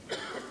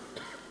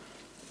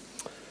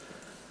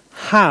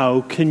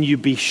how can you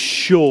be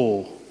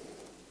sure?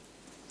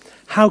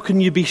 How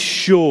can you be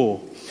sure?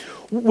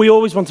 We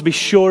always want to be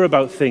sure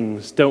about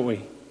things, don't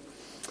we?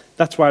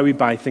 That's why we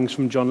buy things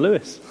from John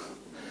Lewis.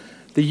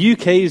 The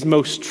UK's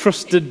most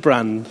trusted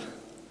brand.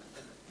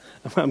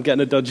 I'm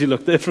getting a dodgy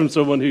look there from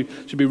someone who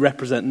should be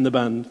representing the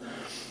band.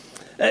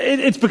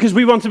 It's because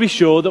we want to be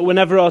sure that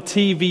whenever our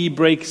TV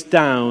breaks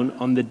down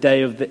on the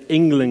day of the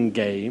England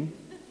game,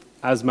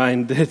 as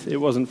mine did, it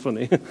wasn't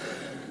funny,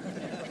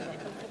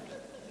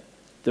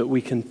 that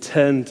we can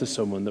turn to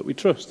someone that we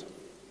trust.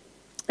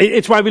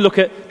 It's why we look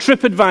at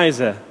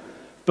TripAdvisor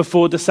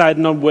before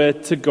deciding on where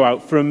to go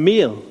out for a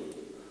meal.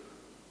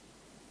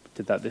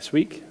 Did that this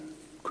week.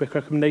 Quick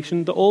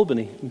recommendation, the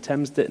Albany in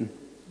Thames Ditton.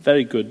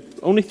 Very good.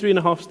 Only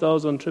 3.5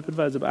 stars on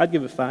TripAdvisor, but I'd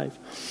give it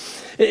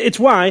 5. It's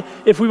why,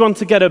 if we want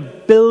to get a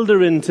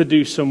builder in to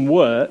do some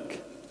work,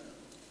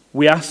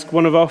 we ask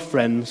one of our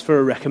friends for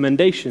a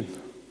recommendation.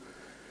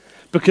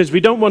 Because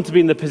we don't want to be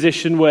in the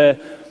position where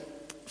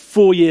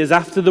 4 years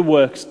after the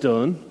work's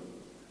done,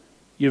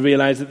 you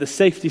realise that the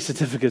safety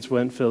certificates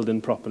weren't filled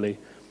in properly,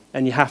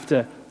 and you have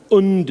to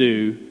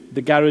undo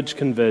the garage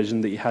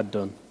conversion that you had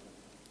done,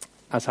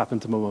 as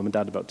happened to my mum and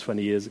dad about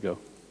 20 years ago.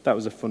 That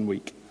was a fun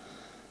week.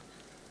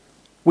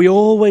 We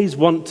always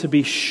want to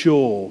be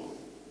sure,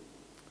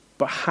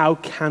 but how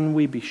can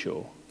we be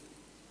sure?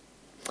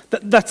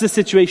 That's the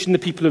situation the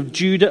people of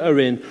Judah are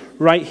in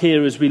right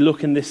here as we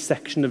look in this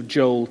section of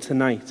Joel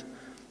tonight.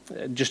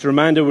 Just a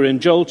reminder, we're in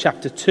Joel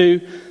chapter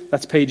 2.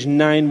 That's page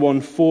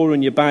 914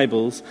 in your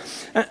Bibles.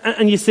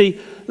 And you see,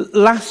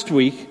 last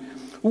week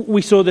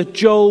we saw that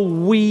Joel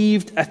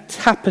weaved a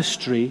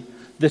tapestry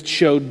that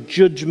showed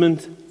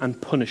judgment and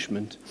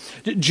punishment.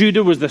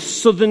 Judah was the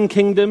southern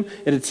kingdom.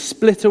 It had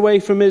split away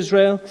from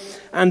Israel,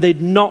 and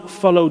they'd not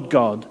followed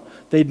God.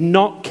 They'd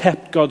not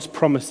kept God's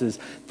promises.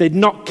 They'd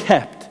not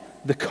kept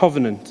the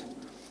covenant.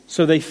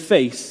 So they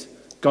face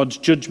God's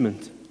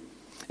judgment.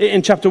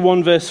 In chapter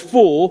 1, verse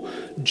 4,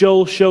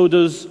 Joel showed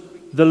us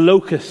the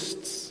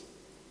locusts. Do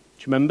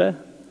you remember?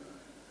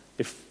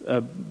 If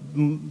a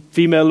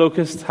female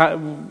locust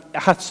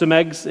hatched some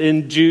eggs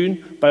in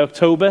June, by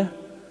October,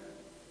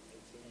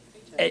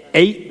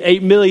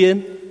 8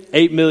 million.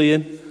 8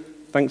 million.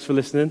 Thanks for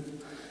listening.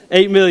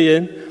 8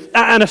 million.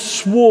 And a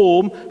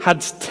swarm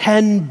had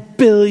 10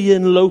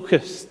 billion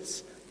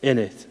locusts in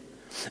it.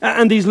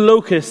 And these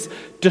locusts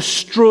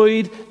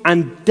destroyed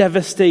and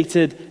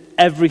devastated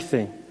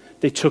everything.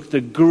 They took the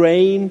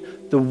grain,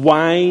 the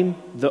wine,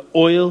 the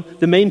oil,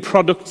 the main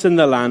products in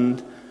the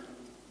land,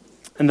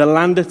 and the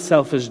land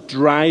itself has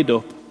dried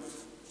up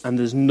and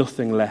there's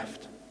nothing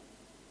left.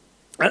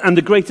 And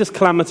the greatest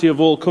calamity of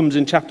all comes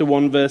in chapter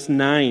 1, verse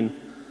 9.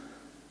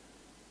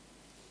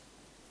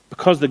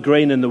 Because the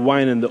grain and the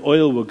wine and the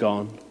oil were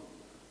gone,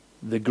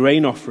 the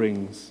grain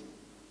offerings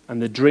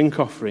and the drink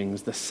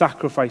offerings, the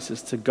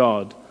sacrifices to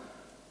God,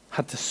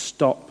 had to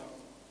stop.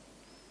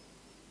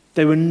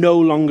 They were no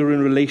longer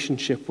in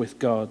relationship with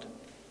God.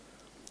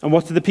 And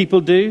what did the people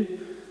do?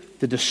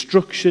 The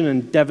destruction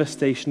and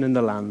devastation in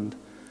the land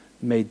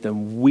made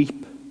them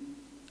weep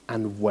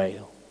and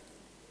wail.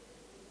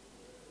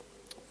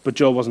 But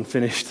Joel wasn't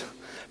finished.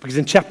 Because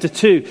in chapter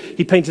 2,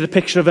 he painted a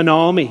picture of an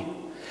army,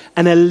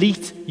 an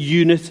elite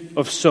unit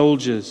of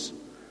soldiers.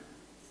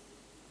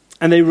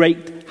 And they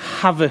wreaked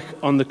havoc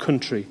on the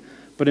country.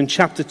 But in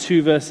chapter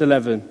 2, verse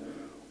 11,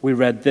 we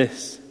read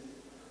this: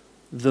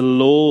 the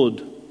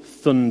Lord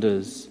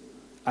thunders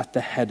at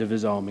the head of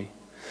his army.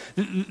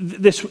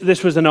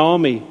 This was an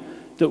army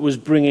that was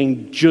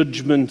bringing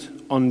judgment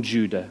on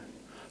Judah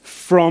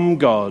from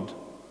God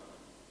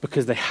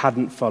because they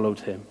hadn't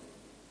followed him.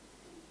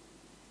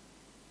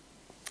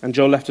 And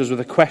Joel left us with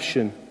a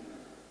question.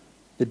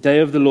 The day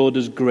of the Lord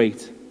is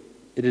great.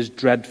 It is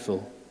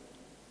dreadful.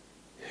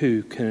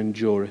 Who can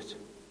endure it?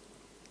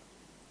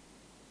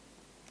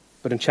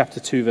 But in chapter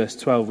 2, verse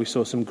 12, we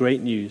saw some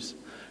great news.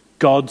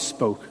 God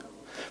spoke.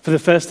 For the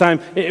first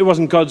time, it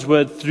wasn't God's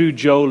word through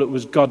Joel, it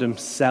was God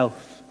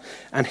himself.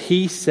 And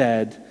he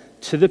said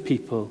to the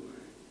people,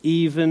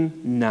 even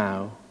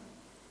now,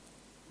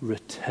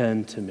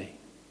 return to me.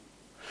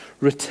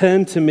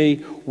 Return to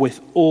me with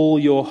all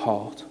your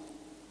heart.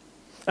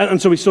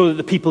 And so we saw that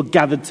the people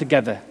gathered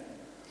together.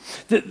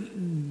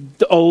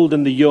 The old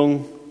and the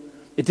young.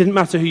 It didn't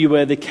matter who you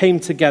were. They came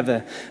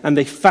together and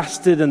they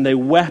fasted and they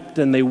wept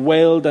and they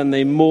wailed and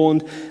they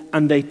mourned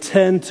and they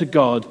turned to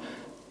God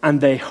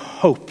and they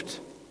hoped.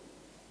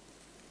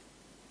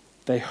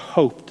 They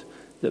hoped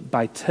that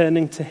by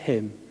turning to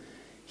him,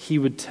 he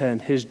would turn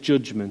his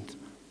judgment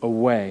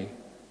away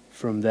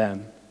from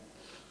them.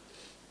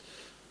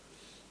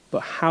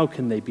 But how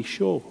can they be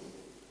sure?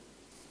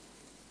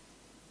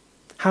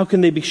 How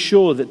can they be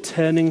sure that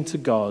turning to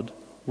God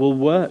will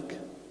work?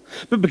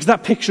 But because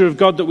that picture of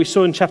God that we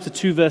saw in chapter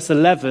 2, verse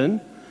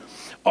 11,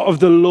 of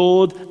the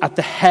Lord at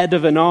the head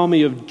of an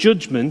army of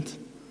judgment,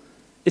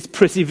 it's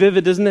pretty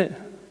vivid, isn't it?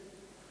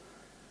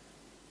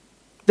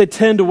 They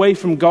turned away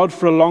from God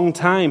for a long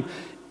time.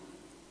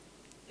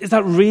 Is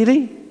that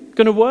really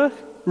going to work?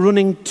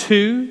 Running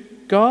to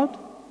God?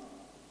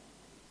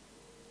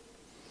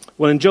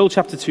 Well, in Joel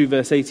chapter 2,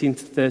 verse 18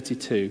 to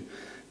 32,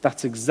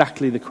 that's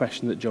exactly the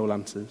question that Joel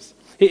answers.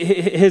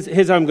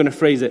 Here's how I'm going to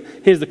phrase it.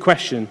 Here's the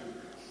question.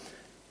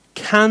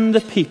 Can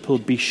the people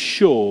be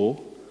sure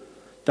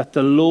that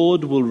the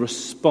Lord will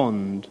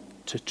respond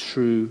to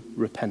true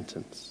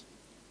repentance?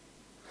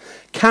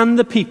 Can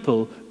the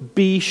people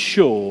be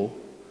sure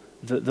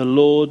that the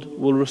Lord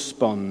will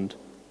respond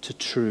to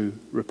true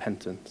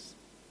repentance?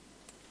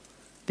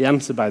 The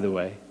answer, by the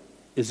way,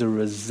 is a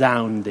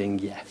resounding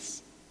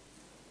yes.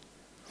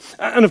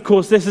 And of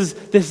course, this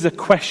is a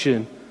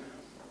question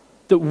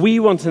that we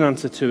want an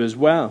answer to as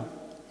well.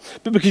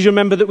 But because you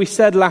remember that we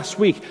said last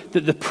week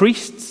that the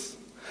priests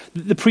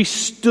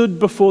stood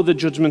before the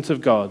judgment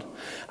of God.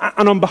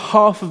 And on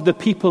behalf of the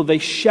people, they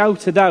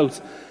shouted out,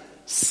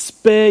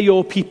 "Spare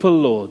your people,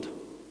 Lord."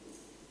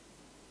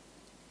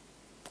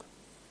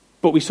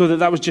 But we saw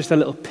that was just a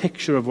little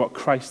picture of what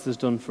Christ has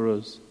done for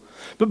us.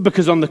 But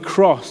because on the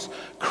cross,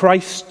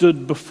 Christ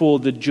stood before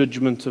the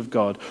judgment of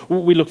God.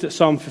 We looked at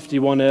Psalm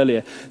 51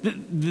 earlier.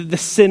 The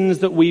sins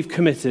that we've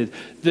committed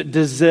that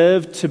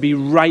deserve to be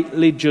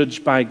rightly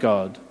judged by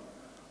God.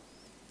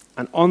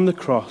 And on the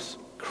cross,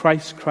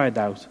 Christ cried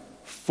out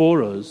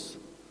for us,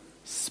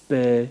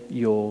 "Spare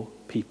your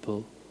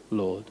people,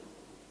 Lord."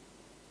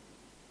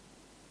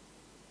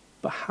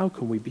 But how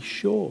can we be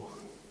sure?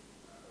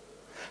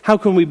 How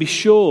can we be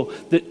sure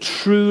that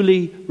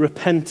truly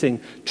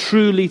repenting,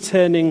 truly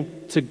turning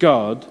to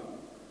God,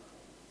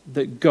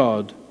 that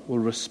God will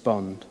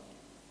respond?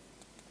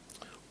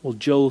 Well,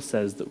 Joel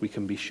says that we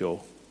can be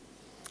sure.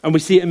 And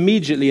we see it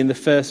immediately in the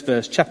first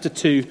verse, chapter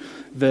 2,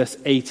 verse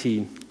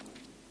 18.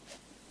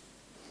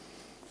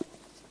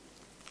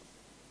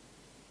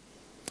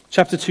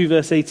 Chapter 2,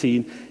 verse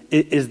 18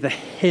 is the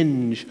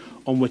hinge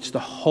on which the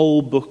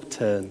whole book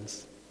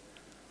turns.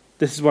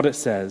 This is what it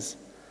says.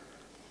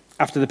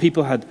 After the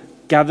people had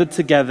gathered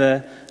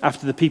together,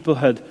 after the people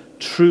had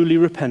truly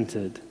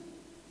repented,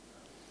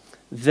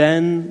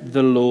 then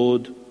the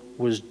Lord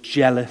was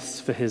jealous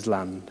for his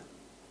land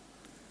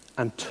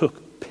and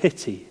took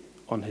pity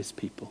on his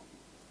people.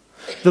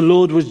 The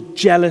Lord was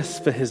jealous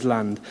for his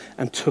land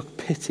and took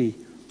pity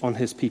on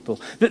his people.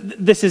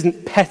 This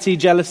isn't petty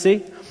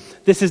jealousy.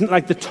 This isn't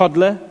like the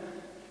toddler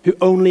who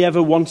only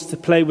ever wants to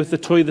play with the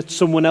toy that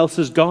someone else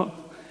has got.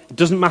 It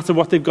doesn't matter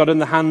what they've got in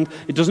the hand.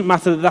 It doesn't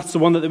matter that that's the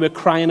one that they were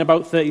crying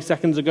about 30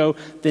 seconds ago.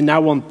 They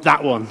now want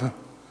that one.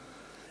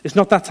 It's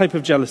not that type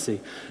of jealousy.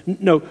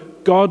 No,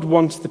 God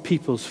wants the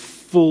people's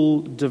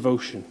full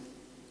devotion.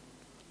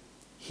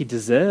 He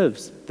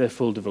deserves their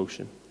full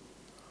devotion.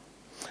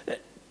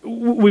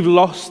 We've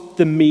lost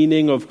the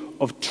meaning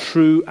of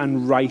true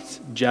and right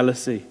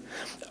jealousy.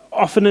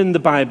 Often in the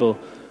Bible,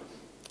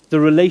 the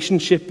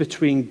relationship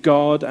between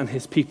God and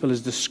his people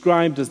is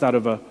described as that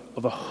of a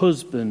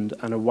husband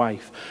and a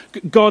wife.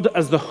 God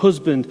as the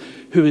husband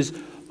who is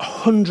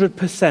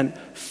 100%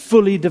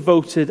 fully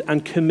devoted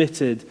and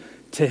committed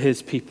to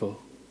his people.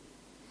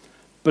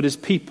 But his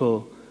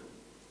people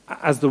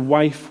as the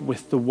wife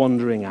with the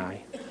wandering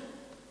eye.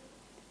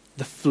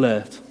 The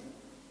flirt.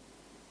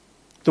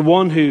 The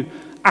one who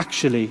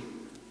actually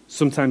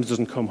sometimes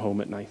doesn't come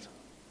home at night.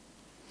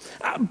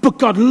 But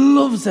God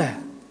loves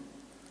her.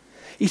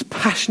 He's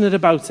passionate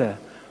about her.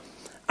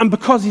 And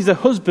because he's a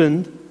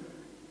husband,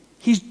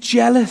 he's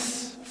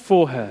jealous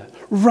for her,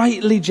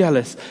 rightly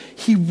jealous.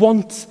 He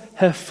wants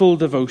her full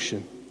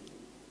devotion.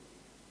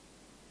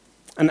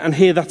 And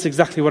here that's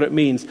exactly what it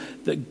means,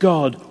 that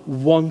God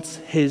wants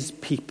his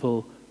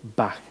people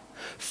back,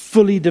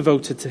 fully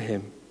devoted to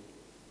him.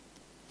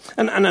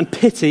 And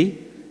pity,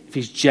 if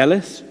he's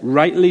jealous,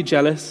 rightly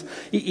jealous,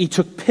 he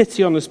took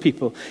pity on his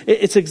people.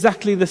 It's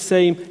exactly the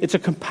same, it's a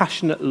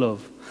compassionate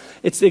love.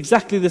 It's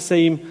exactly the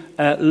same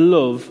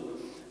love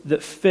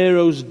that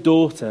Pharaoh's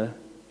daughter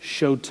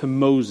showed to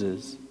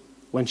Moses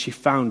when she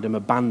found him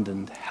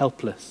abandoned,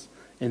 helpless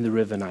in the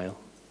river Nile.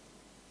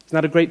 Isn't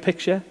that a great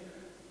picture?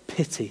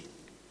 Pity,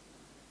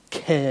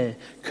 care,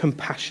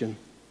 compassion.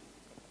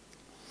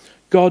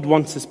 God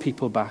wants his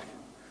people back,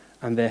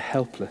 and they're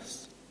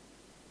helpless.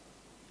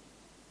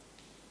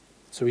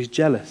 So he's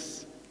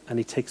jealous, and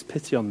he takes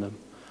pity on them.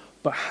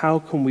 But how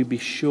can we be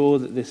sure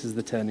that this is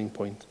the turning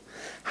point?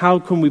 How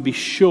can we be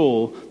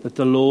sure that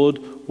the Lord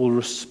will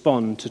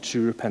respond to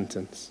true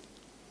repentance?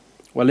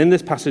 Well, in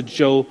this passage,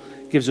 Joel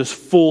gives us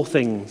 4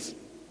 things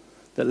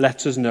that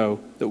lets us know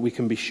that we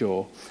can be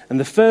sure. And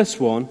the first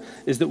one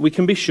is that we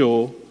can be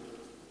sure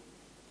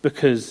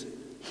because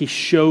he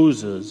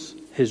shows us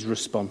his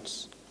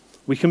response.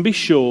 We can be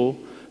sure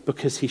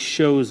because he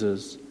shows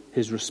us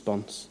his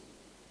response.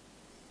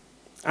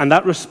 And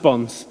that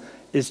response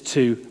is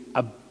to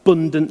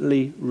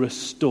abundantly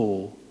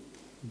restore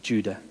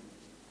Judah.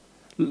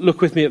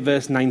 Look with me at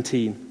verse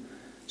 19.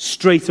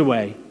 Straight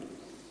away,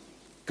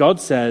 God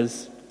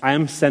says, I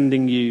am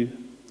sending you,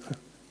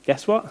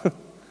 guess what?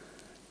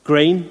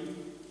 Grain,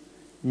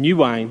 new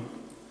wine,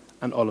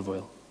 and olive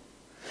oil.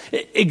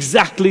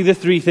 Exactly the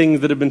 3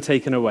 things that have been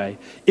taken away.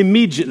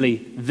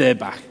 Immediately, they're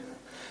back.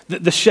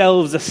 The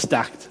shelves are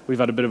stacked. We've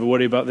had a bit of a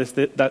worry about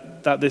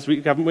this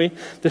week, haven't we?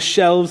 The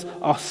shelves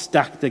are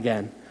stacked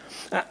again.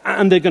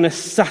 and they're going to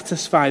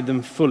satisfy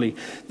them fully.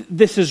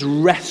 This is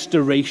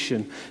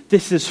restoration.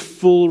 This is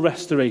full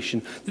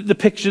restoration. The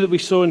picture that we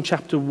saw in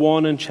chapter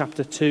 1 and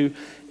chapter 2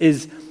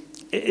 is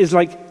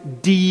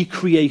like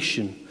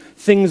decreation,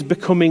 things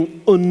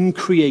becoming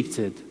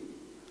uncreated.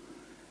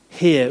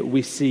 Here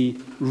we see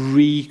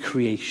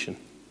recreation,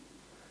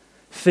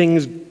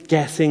 things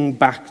getting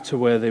back to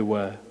where they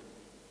were.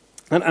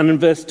 And in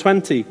verse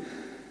 20,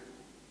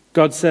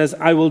 God says,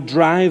 I will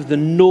drive the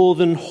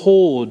northern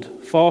horde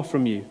far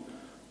from you.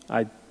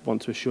 I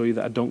want to assure you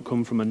that I don't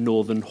come from a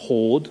northern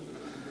horde.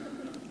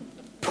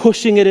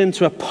 Pushing it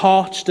into a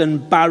parched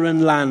and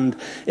barren land.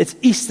 Its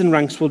eastern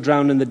ranks will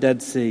drown in the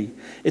Dead Sea.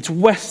 Its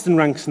western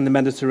ranks in the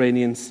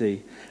Mediterranean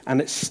Sea. And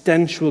its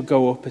stench will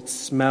go up, its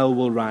smell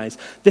will rise.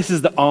 This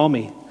is the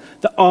army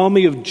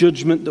of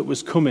judgment that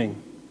was coming.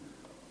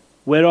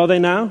 Where are they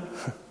now?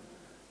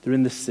 They're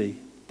in the sea.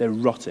 They're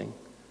rotting.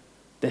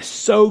 They're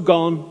so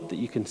gone that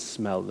you can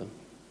smell them.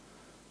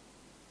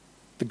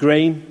 The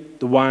grain,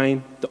 the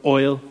wine, the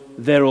oil,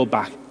 they're all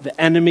back. The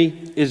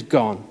enemy is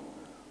gone.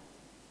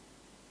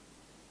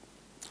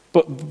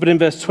 But in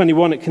verse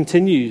 21 it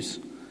continues.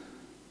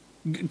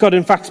 God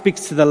in fact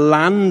speaks to the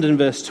land in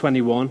verse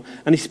 21,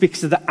 and he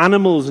speaks to the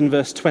animals in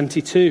verse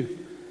 22.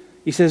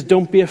 He says,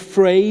 don't be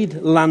afraid,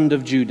 land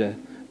of Judah.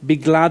 Be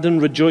glad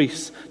and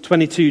rejoice.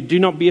 22, do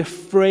not be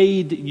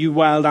afraid, you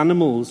wild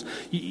animals.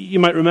 You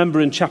might remember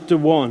in chapter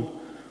 1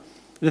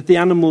 that the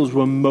animals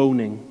were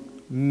moaning,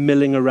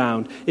 milling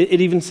around.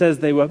 It even says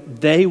they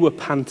were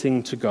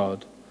panting to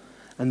God.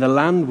 And the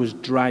land was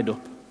dried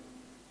up,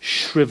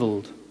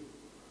 shriveled,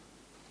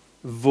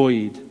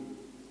 void.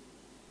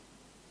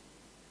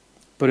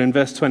 But in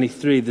verse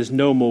 23, there's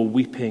no more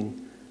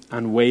weeping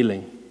and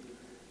wailing.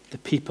 The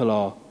people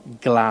are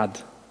glad.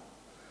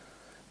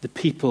 The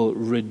people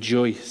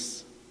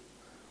rejoice.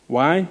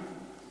 Why?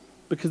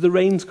 Because the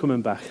rain's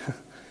coming back.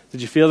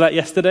 Did you feel that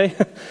yesterday?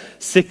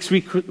 6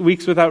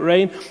 weeks without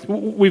rain.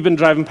 We've been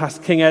driving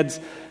past King Ed's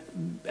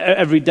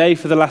every day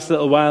for the last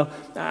little while,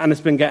 and it's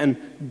been getting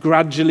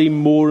gradually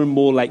more and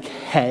more like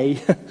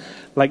hay,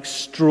 like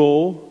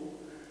straw.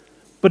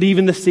 But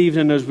even this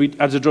evening,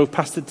 as I drove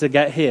past it to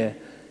get here,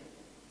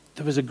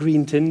 there was a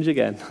green tinge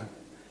again.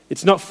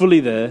 It's not fully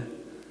there,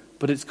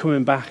 but it's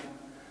coming back.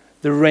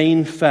 The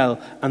rain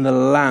fell, and the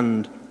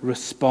land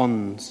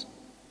responds.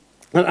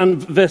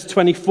 And verse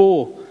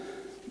 24,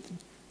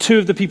 two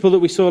of the people that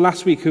we saw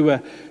last week who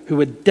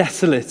were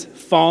desolate,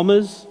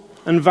 farmers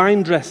and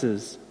vine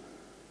dressers.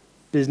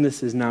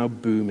 Business is now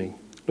booming.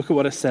 Look at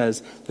what it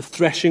says. The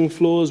threshing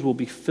floors will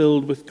be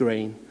filled with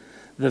grain.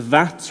 The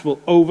vats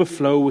will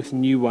overflow with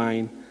new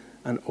wine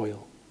and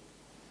oil.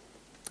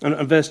 And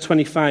verse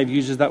 25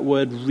 uses that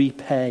word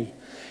repay.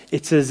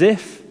 It's as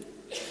if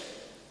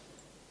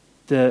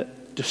the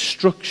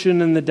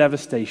destruction and the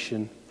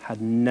devastation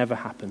had never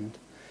happened.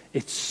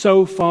 It's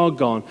so far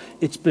gone.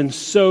 It's been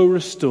so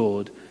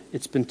restored.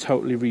 It's been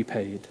totally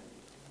repaid.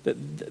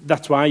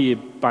 That's why you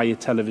buy your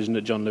television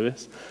at John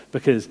Lewis,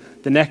 because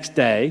the next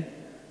day,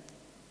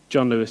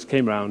 John Lewis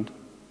came round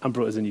and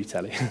brought us a new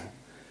telly.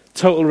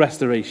 Total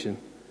restoration.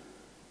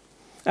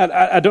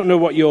 I don't know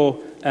what your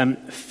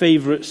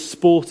favourite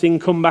sporting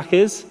comeback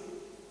is.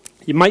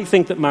 You might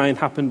think that mine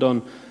happened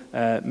on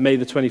May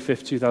the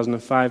 25th,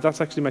 2005.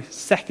 That's actually my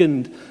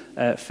second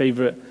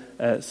favourite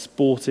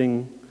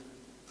sporting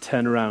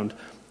turnaround.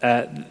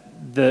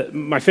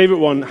 My favourite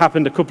one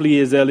happened a couple of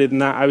years earlier than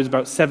that. I was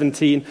about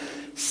 17.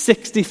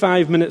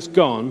 65 minutes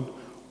gone,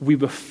 we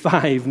were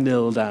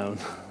 5-0 down.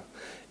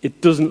 It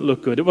doesn't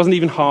look good. It wasn't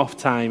even half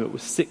time. It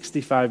was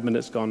 65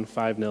 minutes gone,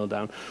 5-0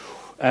 down.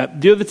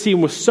 The other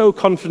team was so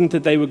confident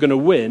that they were going to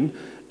win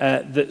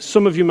that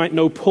some of you might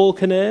know Paul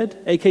Kinnaird,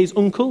 AK's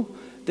uncle,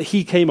 that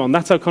he came on.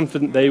 That's how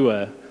confident they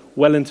were,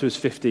 well into his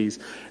 50s.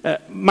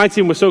 My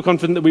team was so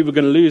confident that we were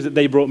going to lose that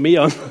they brought me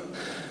on.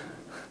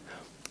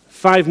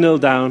 5-0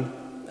 down.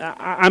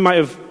 I might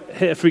have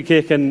hit a free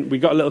kick and we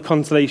got a little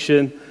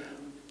consolation.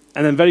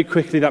 And then very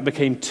quickly that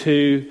became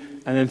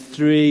 2 and then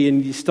 3.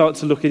 And you start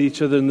to look at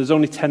each other and there's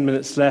only 10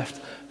 minutes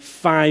left.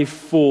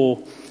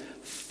 5-4.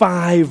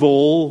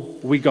 5-all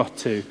we got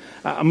to.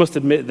 I must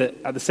admit that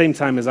at the same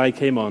time as I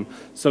came on,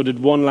 so did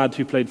one lad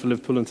who played for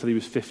Liverpool until he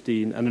was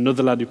 15 and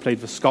another lad who played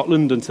for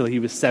Scotland until he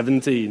was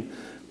 17.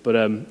 But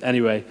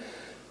anyway,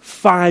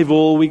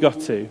 5-all we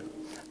got to.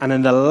 And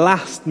in the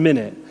last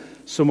minute,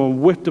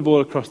 someone whipped the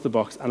ball across the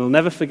box. And I'll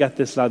never forget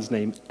this lad's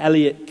name,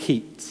 Elliot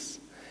Keats.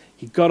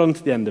 He got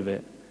onto the end of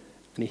it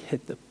and he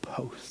hit the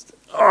post.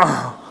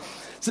 Oh!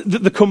 So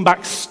the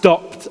comeback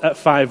stopped at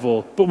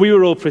 5-all, but we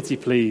were all pretty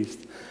pleased.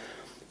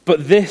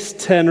 But this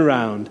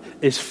turnaround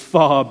is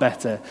far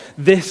better.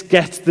 This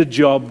gets the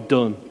job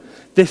done.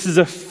 This is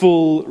a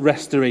full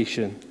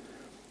restoration.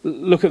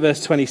 Look at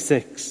verse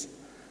 26.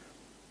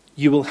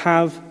 You will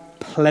have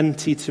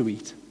plenty to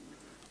eat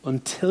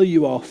until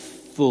you are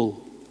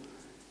full.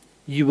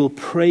 You will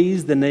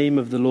praise the name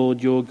of the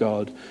Lord your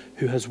God,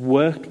 who has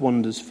worked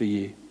wonders for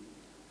you.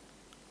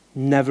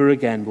 Never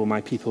again will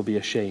my people be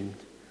ashamed.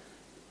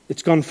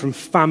 It's gone from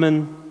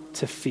famine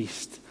to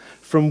feast,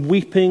 From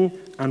weeping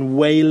and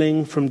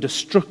wailing, from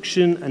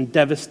destruction and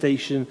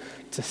devastation,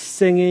 to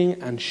singing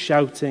and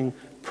shouting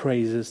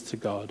praises to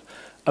God.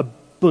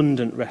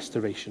 Abundant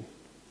restoration.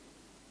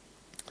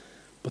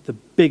 But the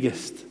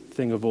biggest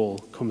thing of all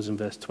comes in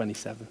verse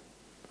 27.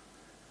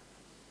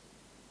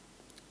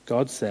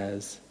 God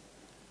says,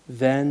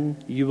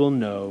 "Then you will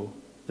know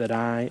that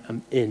I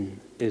am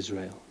in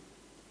Israel,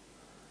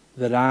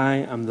 that I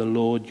am the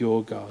Lord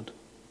your God,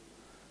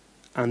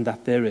 and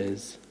that there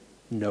is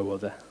no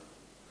other."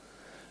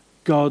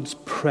 God's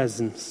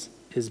presence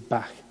is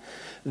back.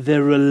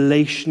 Their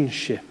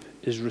relationship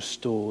is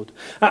restored.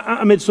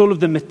 Amidst all of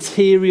the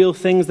material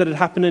things that had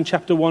happened in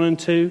chapter 1 and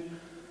 2,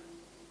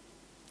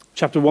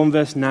 chapter 1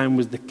 verse 9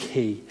 was the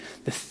key.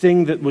 The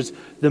thing that was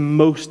the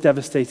most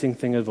devastating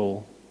thing of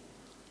all.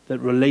 That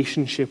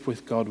relationship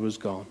with God was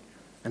gone.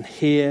 And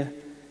here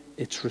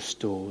it's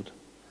restored.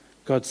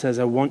 God says,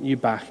 "I want you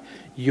back.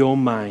 You're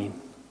mine.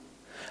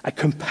 I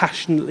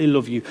compassionately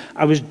love you.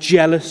 I was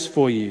jealous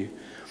for you.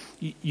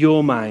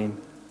 You're mine,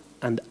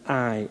 and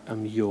I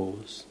am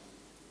yours."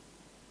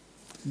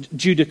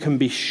 Judah can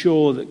be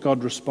sure that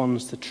God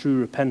responds to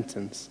true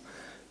repentance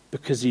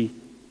because he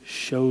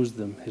shows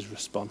them his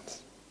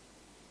response.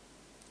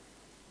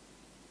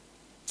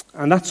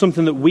 And that's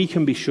something that we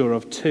can be sure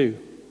of too.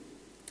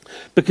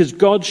 Because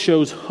God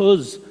shows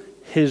us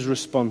his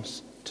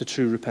response to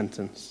true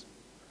repentance.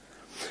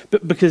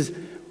 But because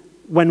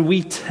when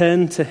we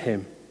turn to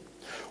him,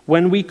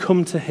 when we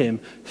come to him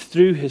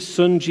through his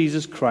Son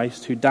Jesus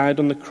Christ, who died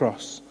on the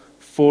cross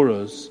for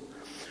us,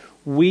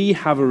 we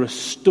have a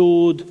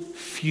restored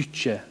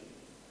future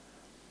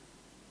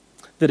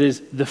that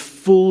is the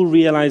full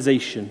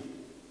realization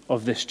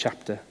of this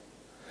chapter.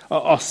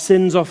 Our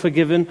sins are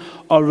forgiven,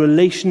 our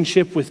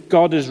relationship with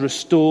God is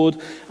restored,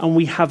 and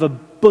we have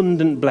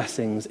abundant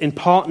blessings, in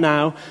part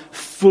now,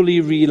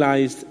 fully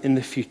realized in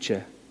the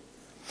future.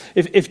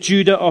 If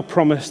Judah are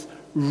promised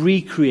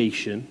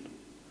recreation,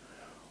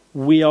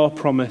 we are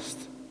promised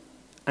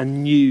a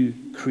new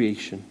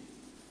creation.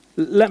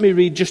 Let me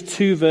read just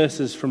 2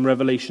 verses from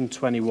Revelation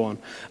 21.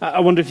 I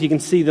wonder if you can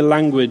see the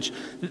language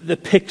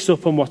that picks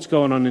up on what's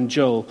going on in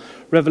Joel.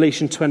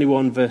 Revelation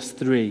 21 verse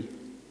 3.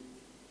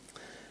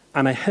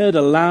 "And I heard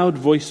a loud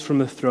voice from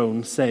the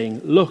throne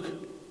saying, 'Look,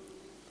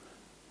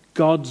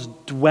 God's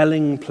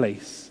dwelling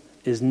place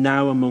is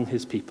now among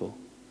his people,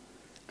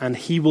 and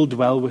he will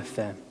dwell with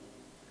them.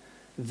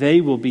 They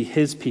will be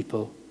his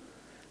people,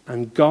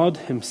 and God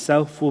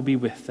himself will be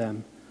with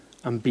them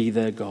and be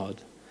their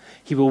God.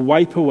 He will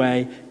wipe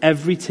away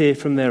every tear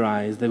from their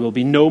eyes. There will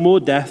be no more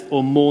death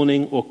or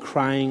mourning or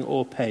crying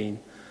or pain,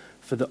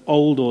 for the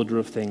old order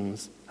of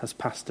things has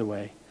passed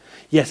away.'"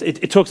 Yes,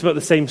 it talks about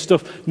the same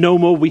stuff. No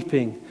more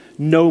weeping,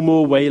 no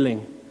more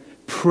wailing,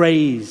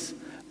 praise,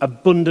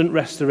 abundant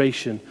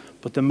restoration.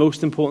 But the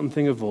most important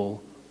thing of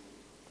all,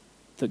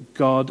 that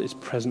God is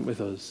present with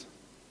us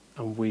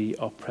and we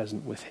are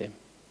present with him.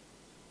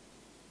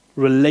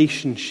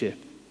 Relationship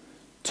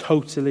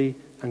totally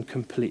and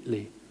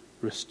completely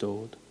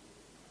restored.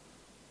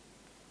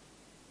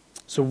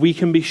 So we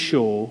can be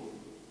sure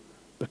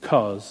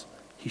because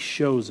he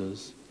shows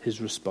us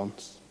his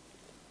response.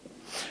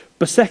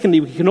 But secondly,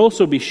 we can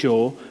also be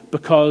sure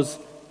because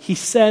he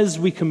says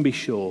we can be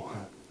sure.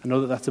 I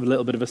know that that's a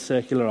little bit of a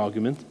circular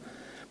argument.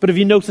 But have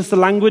you noticed the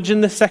language in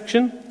this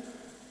section?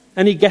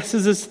 Any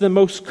guesses as to the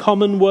most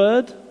common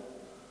word?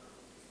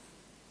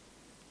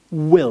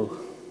 Will.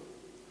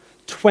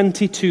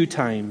 22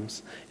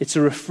 times. It's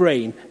a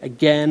refrain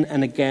again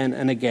and again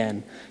and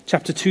again.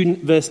 Chapter 2,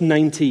 verse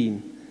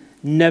 19.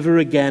 Never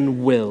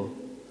again will.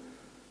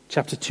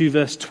 Chapter 2,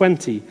 verse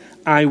 20.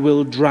 I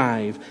will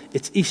drive.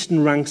 Its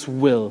eastern ranks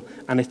will,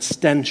 and its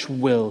stench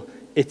will.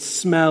 Its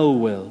smell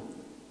will.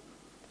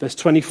 Verse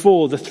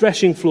 24, the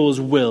threshing floors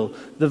will,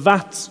 the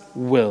vats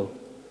will.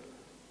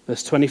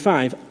 Verse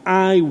 25,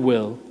 I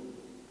will.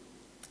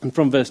 And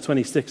from verse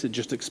 26, it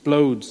just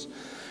explodes.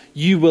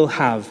 You will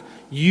have,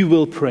 you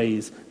will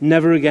praise,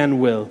 never again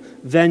will,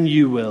 then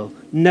you will,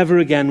 never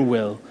again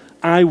will.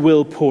 I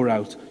will pour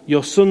out,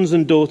 your sons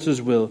and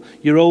daughters will,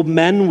 your old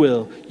men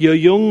will, your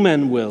young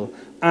men will.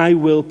 I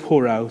will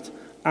pour out,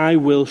 I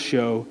will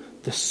show,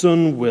 the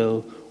sun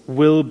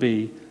will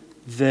be,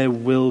 there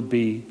will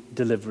be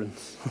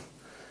deliverance. Do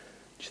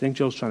you think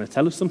Joel's trying to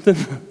tell us something?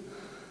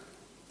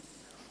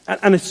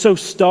 And it's so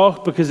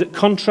stark because it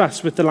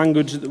contrasts with the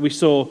language that we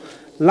saw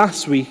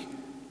last week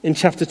in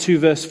chapter 2,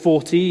 verse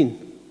 14.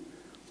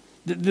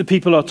 The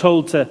people are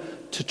told to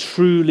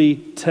truly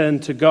turn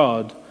to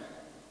God.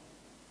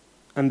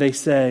 And they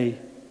say,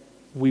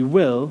 we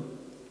will,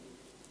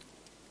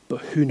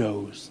 but who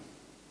knows?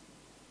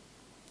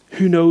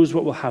 Who knows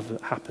what will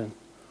happen?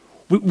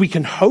 We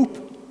can hope,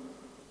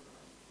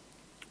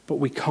 but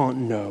we can't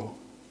know.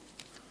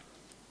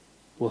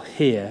 Well,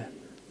 here,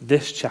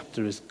 this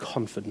chapter is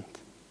confident.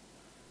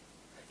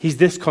 He's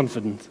this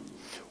confident.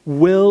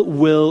 Will.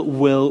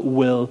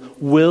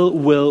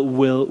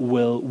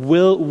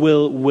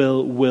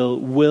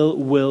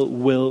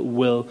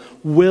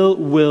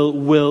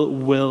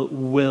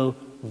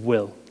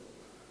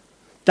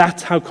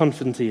 That's how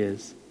confident he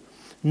is.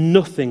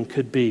 Nothing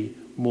could be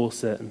more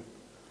certain.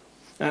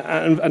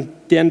 And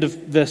the end of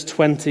verse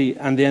 20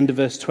 and the end of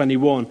verse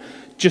 21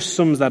 just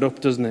sums that up,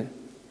 doesn't it?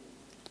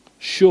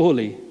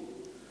 Surely,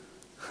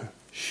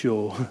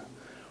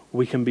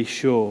 we can be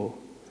sure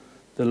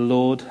the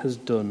Lord has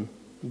done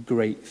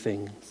great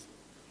things.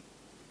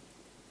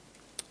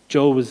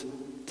 Joel was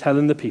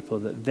telling the people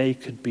that they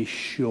could be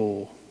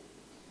sure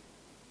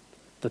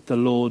that the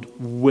Lord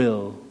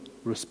will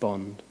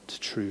respond to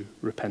true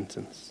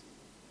repentance.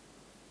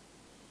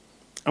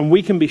 And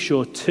we can be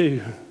sure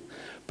too,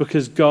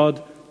 because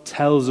God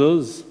tells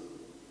us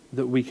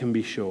that we can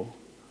be sure.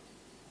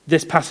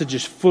 This passage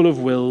is full of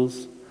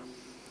wills,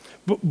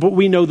 but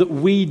we know that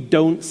we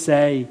don't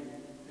say,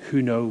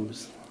 who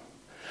knows?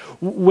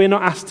 We're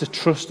not asked to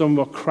trust on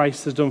what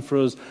Christ has done for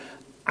us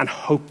and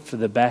hope for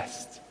the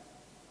best.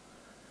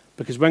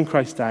 Because when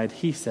Christ died,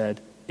 he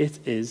said, it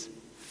is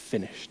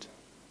finished.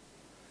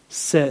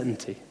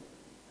 Certainty.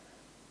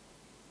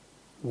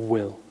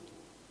 Will.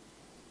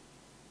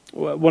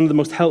 One of the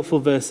most helpful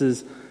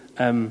verses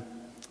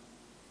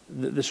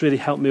that's really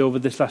helped me over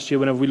this last year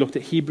whenever we looked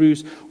at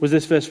Hebrews was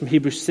this verse from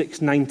Hebrews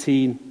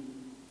 6:19.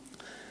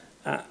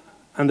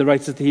 And the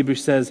writer to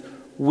Hebrews says,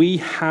 we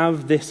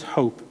have this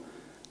hope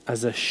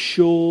as a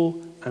sure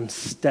and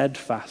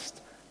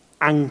steadfast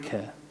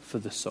anchor for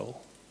the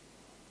soul.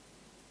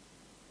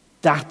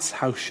 That's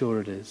how sure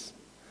it is.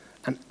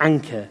 An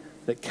anchor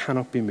that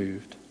cannot be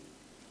moved.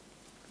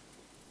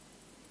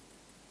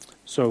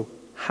 So,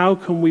 how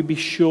can we be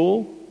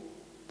sure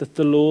that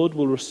the Lord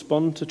will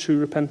respond to true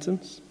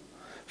repentance?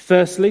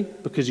 Firstly,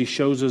 because he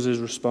shows us his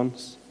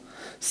response.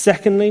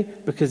 Secondly,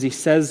 because he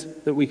says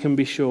that we can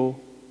be sure.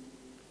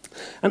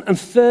 And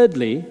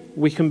thirdly,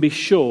 we can be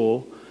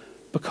sure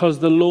because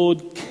the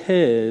Lord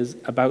cares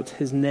about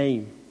his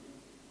name.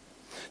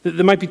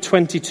 There might be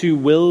 22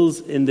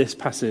 wills in this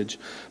passage,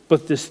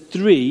 but there's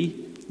 3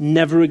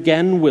 never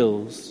again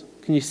wills.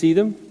 Can you see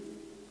them?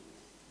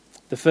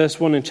 The first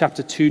one in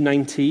chapter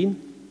 2:19.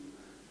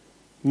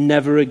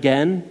 Never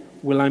again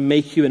will I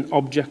make you an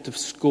object of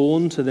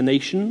scorn to the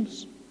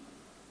nations.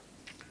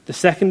 The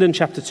second in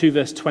chapter 2,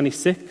 verse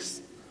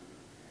 26.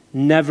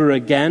 Never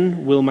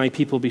again will my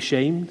people be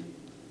shamed.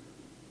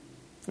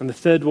 And the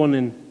third one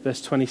in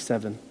verse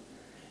 27.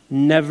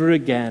 Never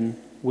again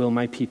will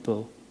my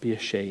people be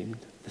ashamed.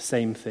 The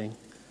same thing.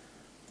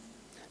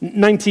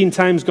 19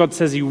 times God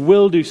says he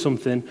will do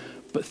something,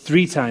 but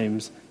 3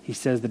 times he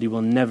says that he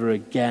will never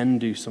again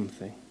do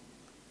something.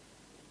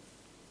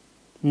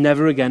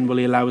 Never again will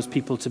he allow his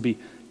people to be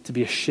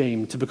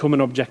ashamed, to become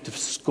an object of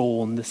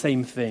scorn. The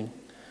same thing.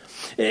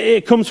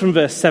 It comes from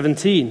verse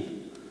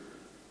 17.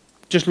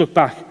 Just look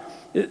back.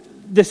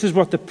 This is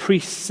what the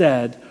priests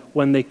said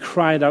when they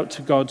cried out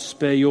to God,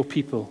 spare your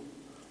people.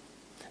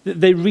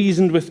 They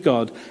reasoned with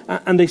God,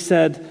 and they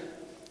said,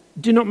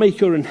 do not make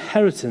your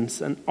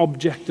inheritance an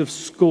object of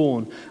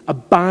scorn, a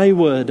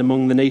byword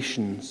among the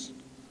nations.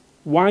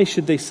 Why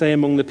should they say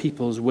among the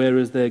peoples, where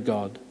is their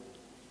God?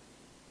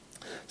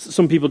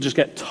 Some people just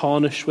get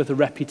tarnished with a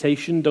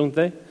reputation, don't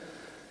they?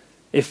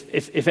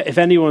 If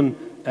anyone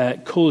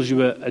calls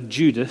you a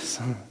Judas,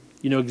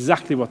 you know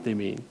exactly what they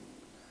mean.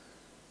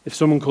 If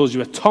someone calls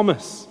you a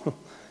Thomas,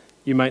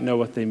 you might know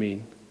what they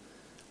mean.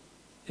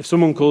 If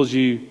someone calls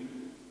you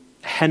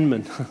a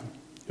Henman,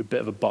 you're a bit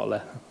of a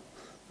bottler.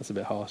 That's a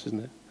bit harsh, isn't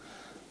it?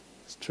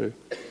 It's true.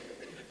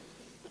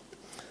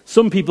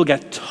 Some people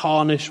get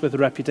tarnished with a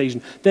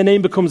reputation. Their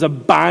name becomes a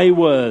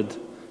byword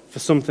for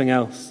something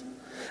else.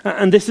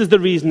 And this is the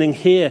reasoning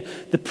here.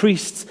 The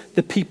priests,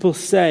 the people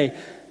say,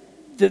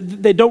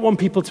 they don't want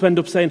people to end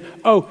up saying,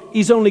 oh,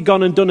 he's only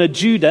gone and done a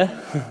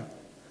Judah.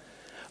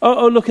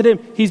 oh, look at him.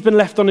 He's been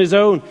left on his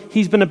own.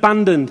 He's been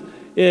abandoned.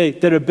 Yeah,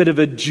 they're a bit of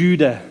a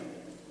Judah.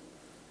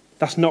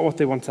 That's not what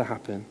they want to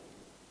happen.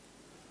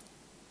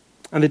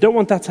 And they don't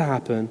want that to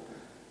happen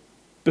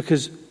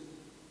because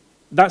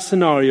that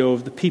scenario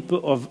of the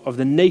people of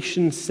the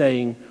nation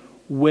saying,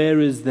 where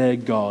is their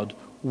God?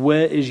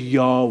 Where is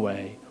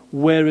Yahweh?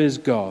 Where is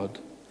God?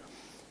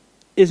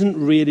 Isn't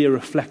really a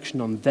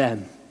reflection on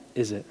them,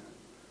 is it?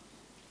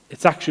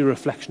 It's actually a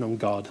reflection on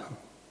God.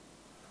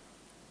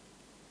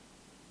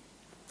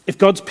 If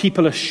God's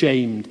people are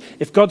shamed,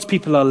 if God's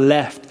people are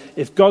left,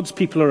 if God's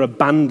people are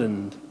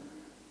abandoned,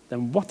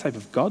 then what type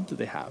of God do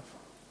they have?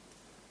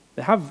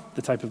 They have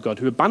the type of God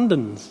who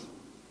abandons.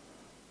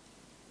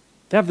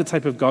 They have the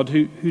type of God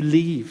who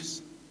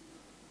leaves.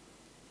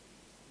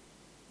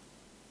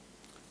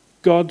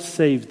 God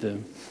saved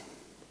them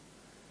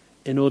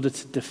in order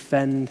to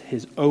defend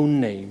his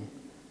own name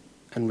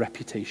and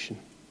reputation.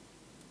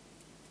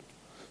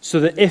 So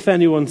that if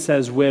anyone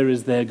says, where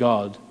is their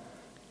God?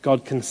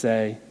 God can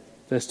say,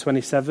 verse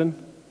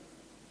 27,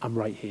 I'm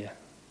right here.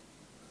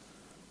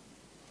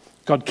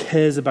 God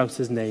cares about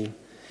his name.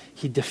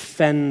 He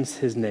defends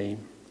his name.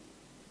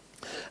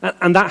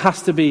 And that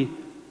has to be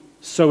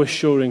so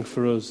assuring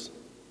for us,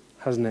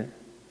 hasn't it?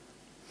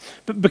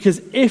 But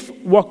because if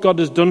what God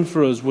has done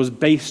for us was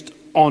based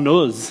on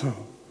us,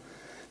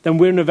 then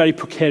we're in a very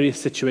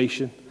precarious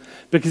situation.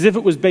 Because if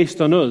it was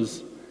based on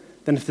us,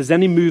 then if there's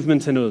any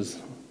movement in us,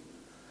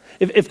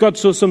 If God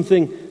saw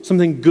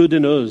something good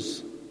in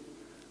us,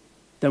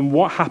 then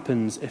what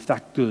happens if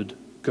that good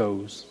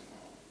goes?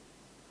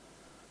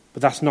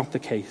 But that's not the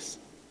case,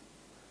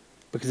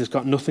 because it's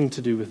got nothing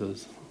to do with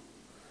us.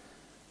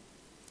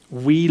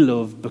 We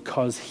love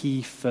because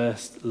he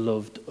first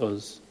loved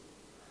us.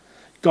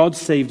 God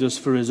saved us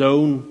for his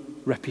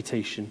own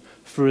reputation,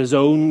 for his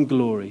own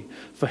glory,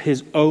 for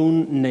his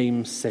own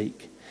name's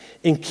sake,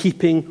 in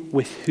keeping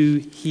with who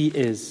he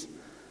is,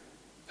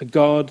 a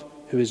God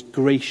who is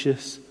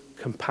gracious,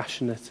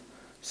 compassionate,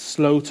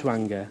 slow to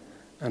anger,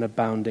 and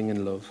abounding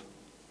in love.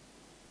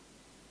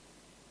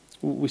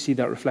 We see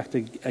that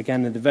reflected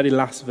again in the very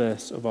last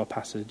verse of our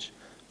passage,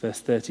 verse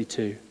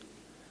 32.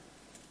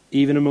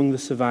 Even among the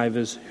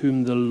survivors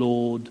whom the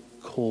Lord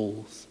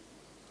calls.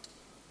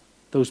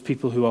 Those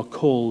people who are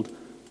called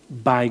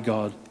by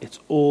God. It's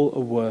all a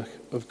work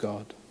of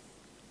God.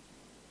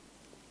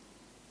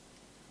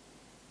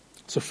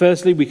 So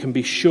firstly, we can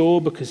be sure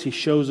because he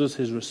shows us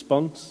his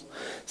response.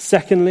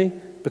 Secondly,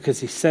 because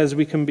he says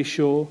we can be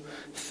sure.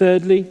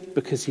 Thirdly,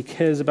 because he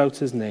cares about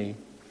his name.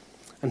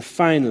 And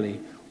finally,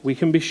 we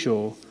can be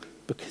sure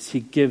because he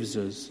gives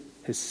us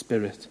his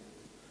Spirit.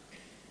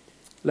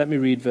 Let me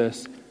read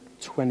verse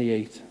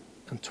 28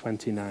 and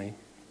 29.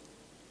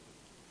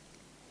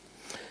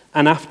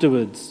 And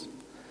afterwards,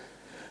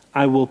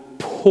 I will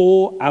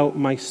pour out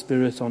my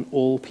Spirit on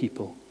all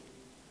people.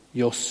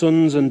 Your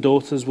sons and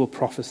daughters will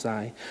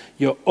prophesy.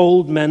 Your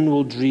old men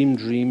will dream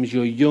dreams.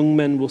 Your young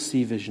men will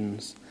see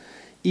visions.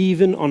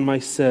 Even on my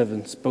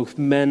servants, both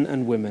men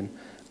and women,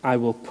 I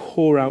will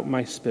pour out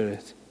my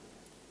Spirit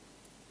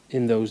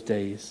in those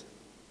days.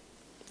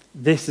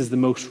 This is the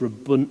most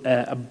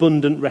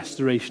abundant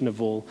restoration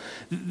of all.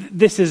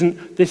 This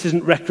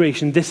isn't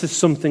recreation. This is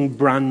something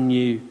brand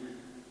new.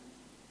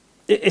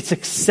 It's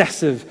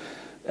excessive.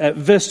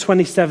 Verse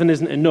 27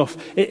 isn't enough.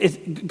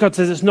 God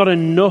says it's not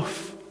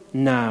enough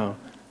now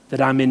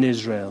that I'm in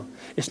Israel.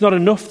 It's not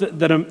enough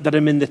that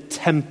I'm in the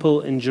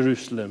temple in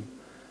Jerusalem.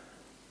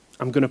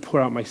 I'm going to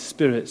pour out my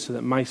Spirit so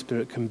that my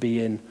Spirit can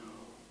be in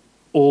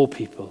all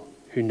people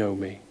who know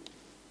me.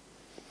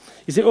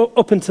 You see,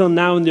 up until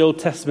now in the Old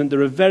Testament,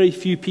 there are very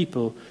few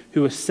people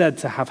who are said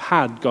to have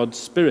had God's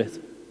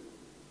Spirit.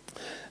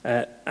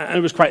 And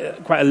it was quite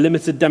a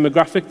limited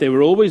demographic. They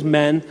were always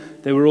men,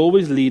 they were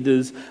always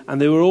leaders,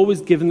 and they were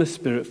always given the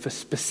Spirit for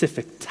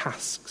specific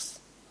tasks.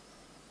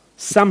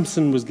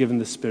 Samson was given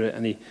the Spirit,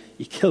 and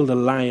he killed a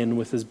lion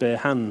with his bare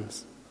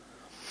hands.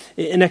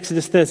 In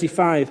Exodus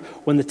 35,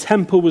 when the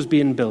temple was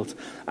being built,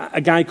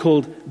 a guy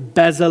called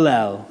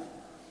Bezalel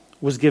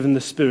was given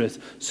the Spirit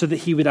so that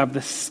he would have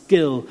the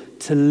skill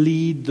to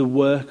lead the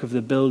work of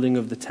the building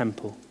of the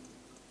temple.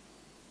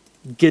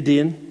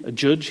 Gideon, a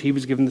judge, he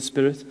was given the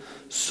Spirit.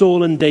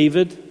 Saul and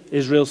David,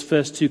 Israel's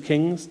first two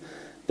kings,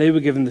 they were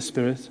given the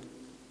Spirit.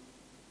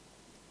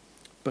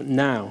 But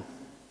now,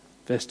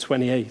 verse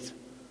 28,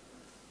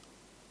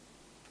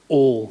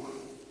 all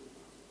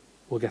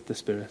will get the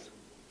Spirit.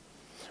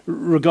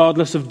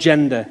 Regardless of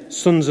gender,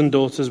 sons and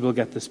daughters will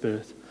get the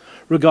Spirit.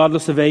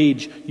 Regardless of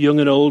age, young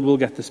and old will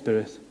get the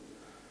Spirit.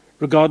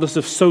 Regardless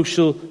of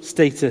social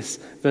status,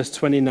 verse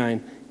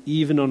 29,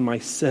 even on my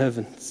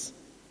servants.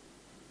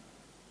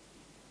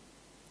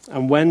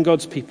 And when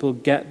God's people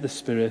get the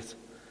Spirit,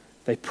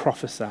 they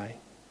prophesy,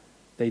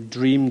 they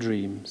dream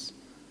dreams,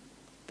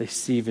 they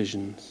see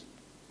visions.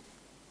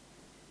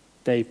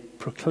 They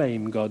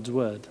proclaim God's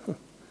word.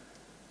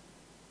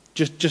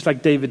 Just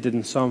like David did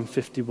in Psalm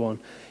 51.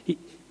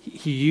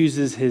 He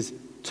uses his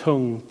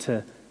tongue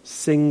to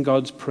sing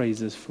God's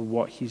praises for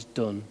what he's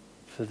done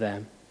for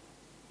them.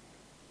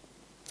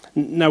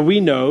 Now we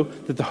know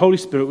that the Holy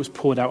Spirit was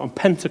poured out on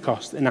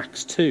Pentecost in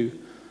Acts 2.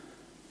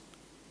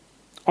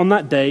 On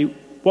that day,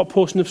 what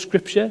portion of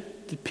Scripture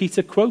did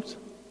Peter quote?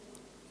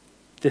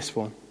 This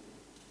one.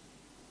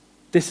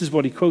 This is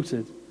what he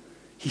quoted.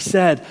 He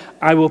said,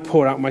 I will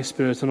pour out my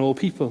Spirit on all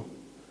people.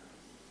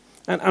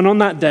 And on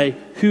that day,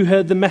 who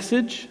heard the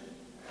message?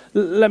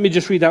 Let me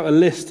just read out a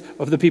list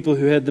of the people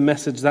who heard the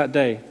message that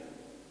day.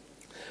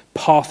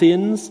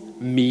 Parthians,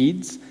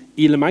 Medes,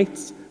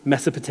 Elamites,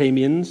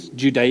 Mesopotamians,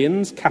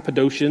 Judeans,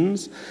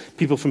 Cappadocians,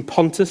 people from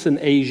Pontus and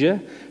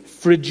Asia,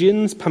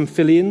 Phrygians,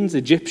 Pamphylians,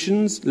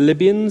 Egyptians,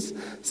 Libyans,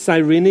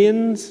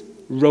 Cyrenians,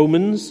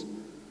 Romans,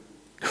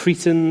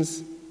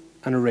 Cretans,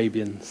 and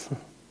Arabians.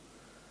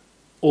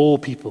 All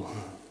people.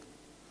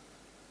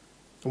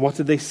 And what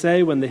did they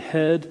say when they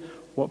heard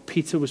what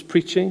Peter was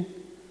preaching?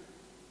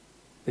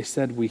 They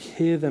said, we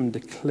hear them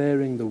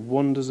declaring the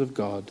wonders of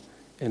God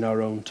in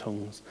our own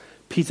tongues.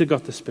 Peter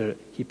got the Spirit.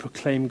 He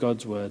proclaimed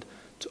God's word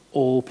to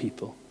all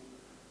people.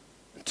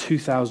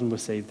 2,000 were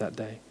saved that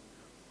day.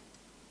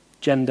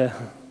 Gender,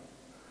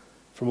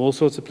 from all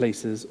sorts of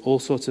places, all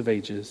sorts of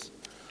ages.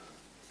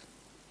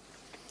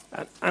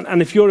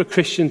 And if you're a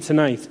Christian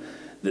tonight,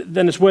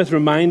 then it's worth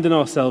reminding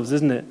ourselves,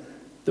 isn't it,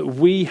 that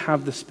we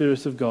have the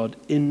Spirit of God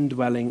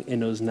indwelling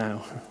in us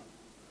now.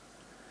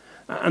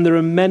 And there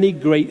are many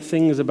great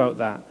things about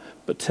that.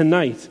 But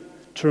tonight,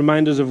 to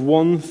remind us of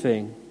one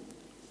thing,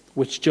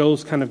 which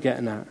Joel's kind of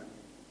getting at,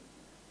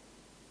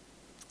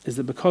 is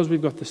that because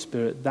we've got the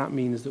Spirit, that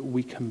means that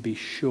we can be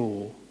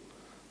sure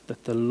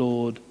that the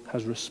Lord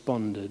has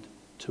responded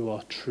to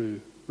our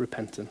true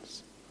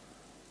repentance.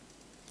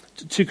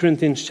 2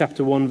 Corinthians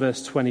chapter 1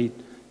 verse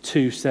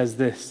 22 says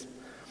this: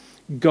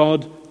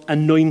 God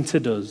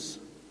anointed us,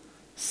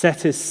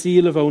 set his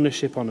seal of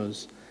ownership on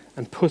us,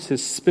 and put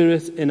his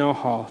Spirit in our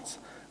hearts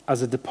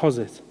as a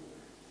deposit,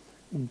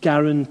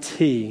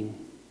 guaranteeing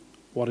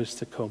what is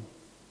to come.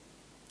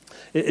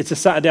 It's a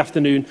Saturday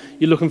afternoon,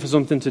 you're looking for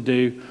something to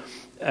do.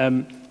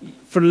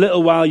 For a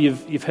little while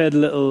you've heard a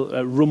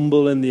little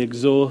rumble in the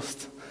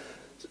exhaust.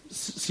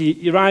 So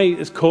your eye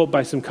is caught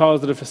by some cars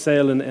that are for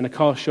sale in a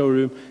car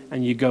showroom,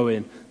 and you go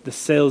in. The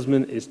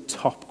salesman is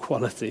top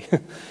quality.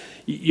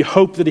 You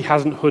hope that he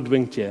hasn't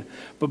hoodwinked you.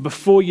 But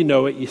before you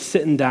know it, you're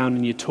sitting down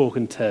and you're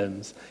talking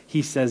terms.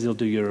 He says he'll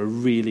do you a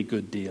really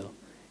good deal.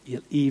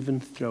 He'll even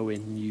throw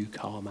in new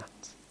car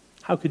mats.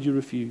 How could you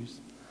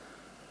refuse?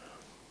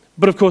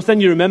 But of course,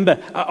 then you remember,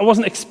 I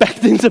wasn't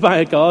expecting to buy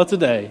a car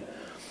today.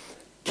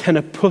 Can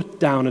I put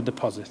down a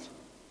deposit?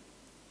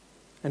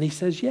 And he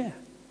says, yeah,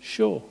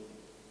 sure.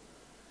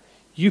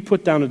 You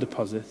put down a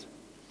deposit.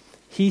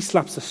 He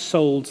slaps a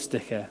sold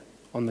sticker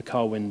on the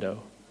car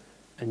window,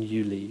 and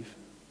you leave.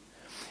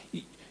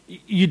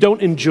 You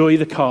don't enjoy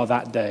the car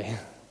that day.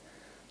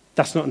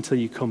 That's not until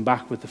you come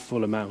back with the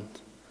full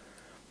amount.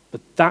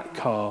 But that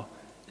car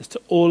is,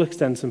 to all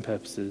intents and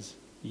purposes,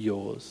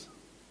 yours.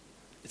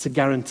 It's a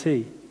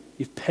guarantee.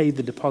 You've paid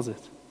the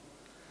deposit.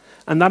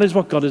 And that is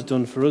what God has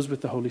done for us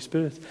with the Holy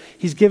Spirit.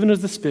 He's given us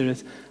the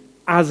Spirit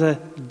as a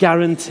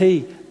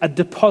guarantee, a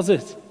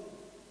deposit.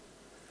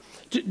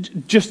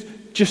 Just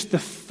the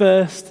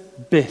first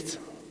bit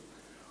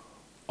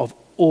of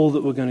all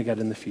that we're going to get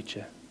in the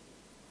future,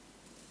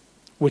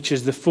 which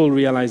is the full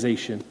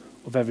realization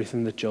of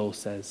everything that Joel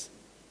says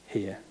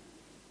here.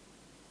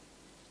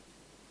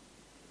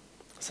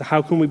 So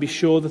how can we be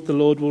sure that the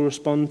Lord will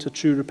respond to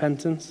true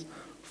repentance?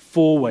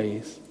 4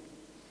 ways.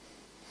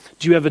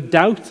 Do you ever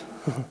doubt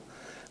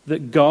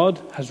that God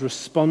has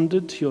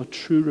responded to your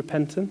true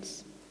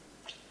repentance?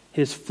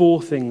 Here's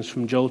 4 things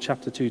from Joel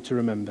chapter 2 to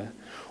remember.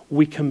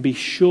 We can be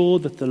sure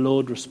that the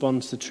Lord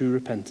responds to true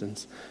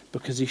repentance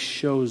because he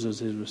shows us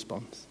his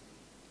response.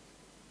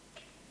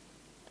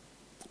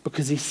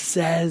 Because he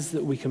says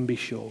that we can be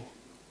sure.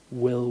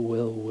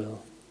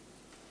 Will.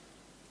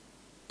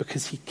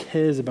 Because he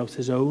cares about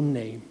his own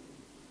name.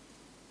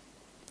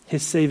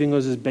 His saving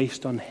us is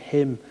based on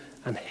him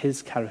and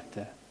his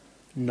character,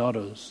 not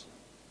us.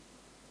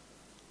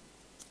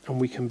 And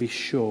we can be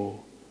sure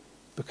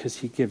because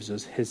he gives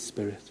us his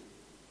Spirit.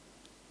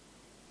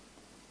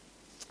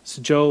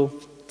 So Joel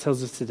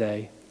tells us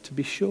today to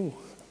be sure.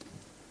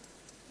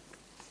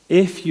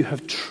 If you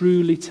have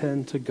truly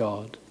turned to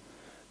God,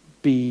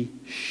 be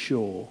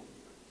sure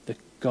that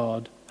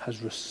God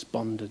has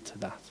responded to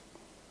that.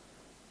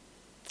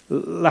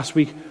 Last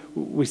week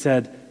we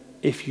said,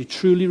 if you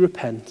truly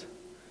repent,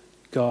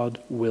 God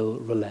will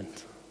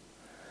relent.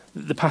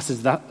 The passage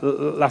that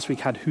last week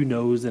had who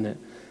knows in it.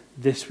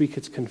 This week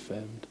it's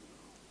confirmed.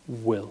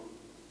 Will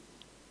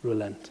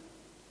relent.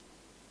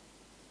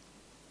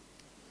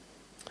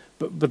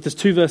 But there's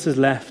 2 verses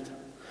left.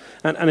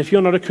 And if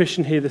you're not a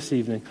Christian here this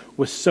evening,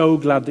 we're so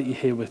glad that you're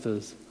here with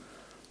us.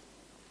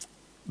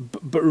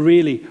 But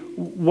really,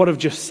 what I've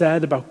just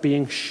said about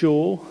being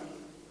sure,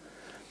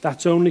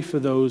 that's only for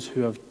those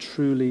who have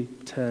truly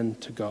turned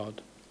to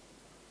God.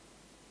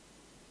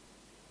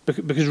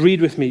 Because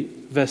read with me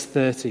verse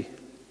 30.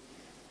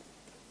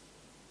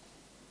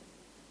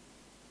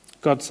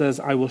 God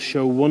says, I will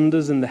show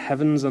wonders in the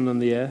heavens and on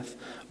the earth,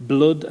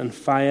 blood and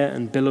fire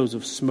and billows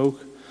of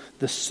smoke.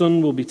 The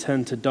sun will be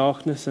turned to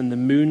darkness and the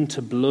moon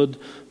to blood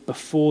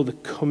before the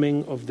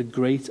coming of the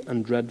great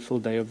and dreadful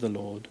day of the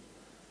Lord.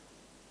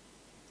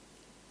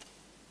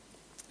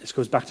 This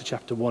goes back to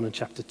chapter 1 and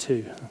chapter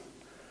 2.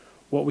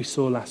 What we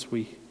saw last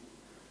week.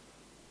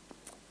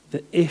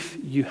 That if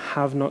you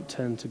have not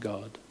turned to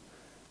God,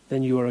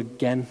 then you are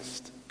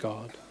against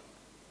God.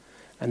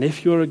 And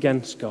if you are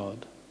against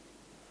God,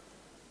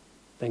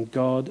 then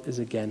God is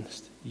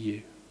against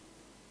you.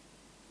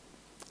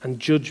 And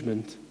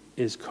judgment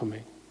is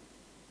coming.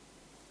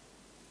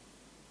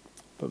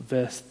 But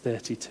verse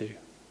 32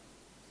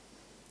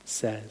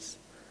 says,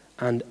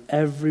 and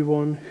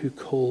everyone who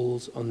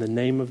calls on the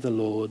name of the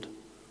Lord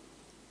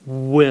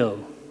will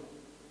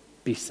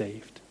be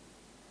saved.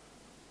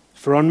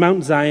 For on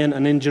Mount Zion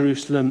and in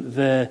Jerusalem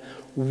there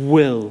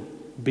will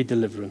be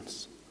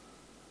deliverance,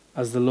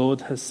 as the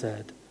Lord has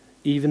said,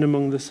 even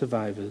among the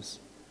survivors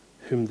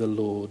whom the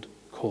Lord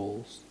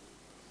calls.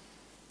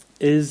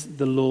 Is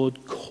the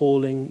Lord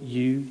calling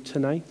you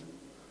tonight?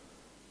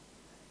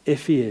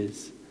 If he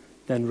is,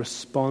 then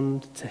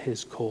respond to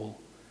his call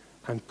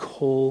and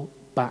call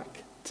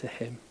back to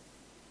him.